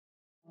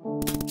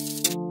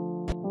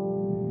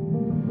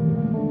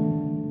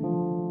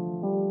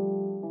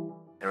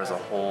there's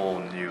a whole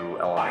new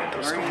element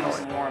of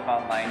storytelling. More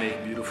about lighting.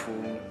 Make beautiful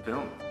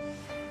film.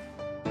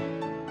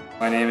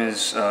 My name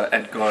is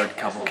Edgar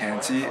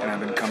Cavalcanti, and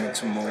I've been coming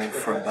to Mole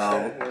for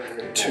about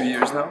 2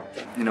 years now.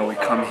 You know, we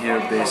come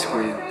here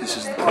basically, this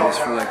is the place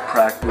for like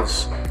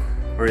practice.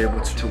 We're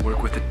able to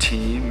work with a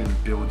team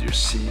and build your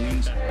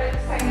scenes.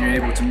 And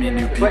you're able to meet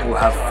new people,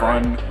 have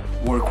fun,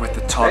 work with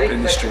the top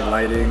industry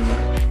lighting.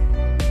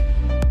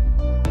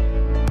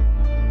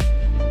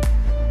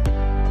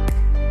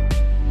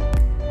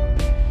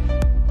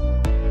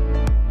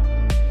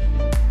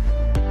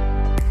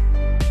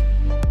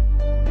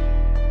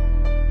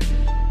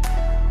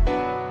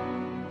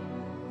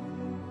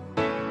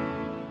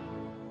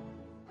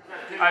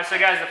 Alright, so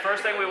guys, the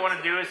first thing we want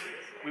to do is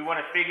we want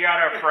to figure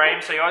out our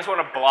frame. So you always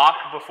want to block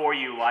before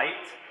you light.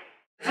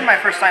 This is my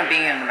first time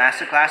being in the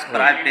master class,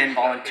 but I've been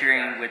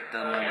volunteering with the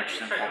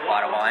Mole-Richardson for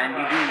quite a while, and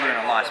you do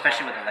learn a lot,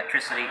 especially with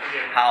electricity,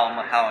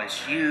 how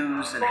it's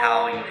used and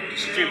how you can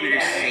distribute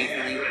it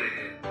safely.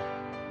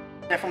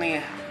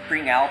 Definitely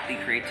bring out the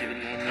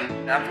creativity in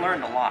you. I've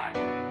learned a lot.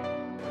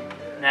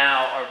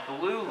 Now our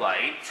blue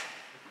light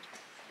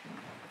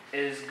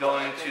is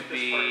going to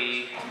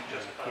be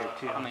here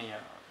too.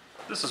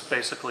 This is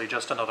basically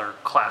just another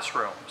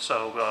classroom.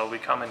 So we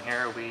come in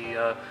here, we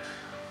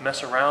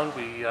mess around,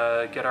 we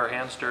get our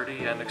hands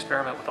dirty and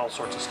experiment with all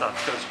sorts of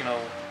stuff. Because, you know,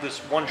 this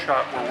one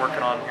shot we're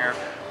working on here,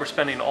 we're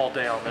spending all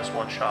day on this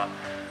one shot.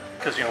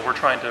 Because, you know, we're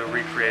trying to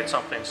recreate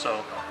something,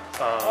 so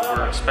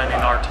we're spending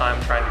our time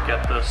trying to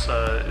get this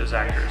as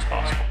accurate as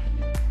possible.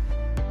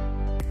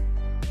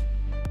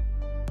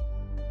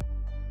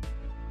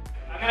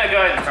 I'm going to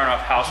go ahead and turn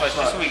off house lights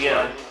just so we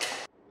get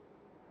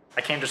I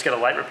came just to get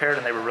a light repaired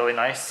and they were really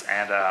nice,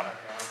 and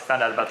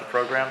found out about the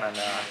program and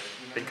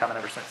been coming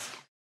ever since.